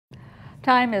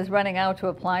Time is running out to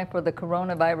apply for the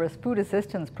Coronavirus Food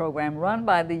Assistance Program run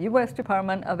by the U.S.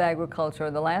 Department of Agriculture.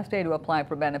 The last day to apply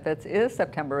for benefits is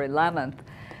September 11th.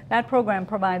 That program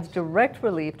provides direct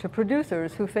relief to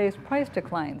producers who face price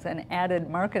declines and added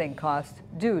marketing costs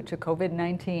due to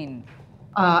COVID-19.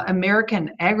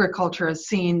 American agriculture has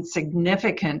seen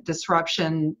significant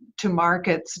disruption to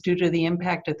markets due to the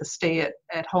impact of the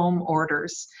stay-at-home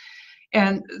orders.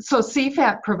 And so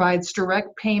CFAP provides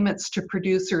direct payments to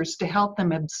producers to help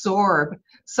them absorb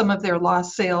some of their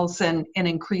lost sales and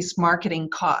increased marketing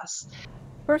costs.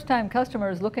 First-time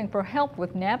customers looking for help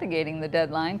with navigating the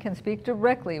deadline can speak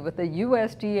directly with a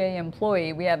USDA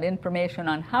employee. We have information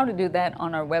on how to do that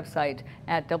on our website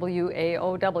at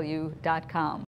waow.com.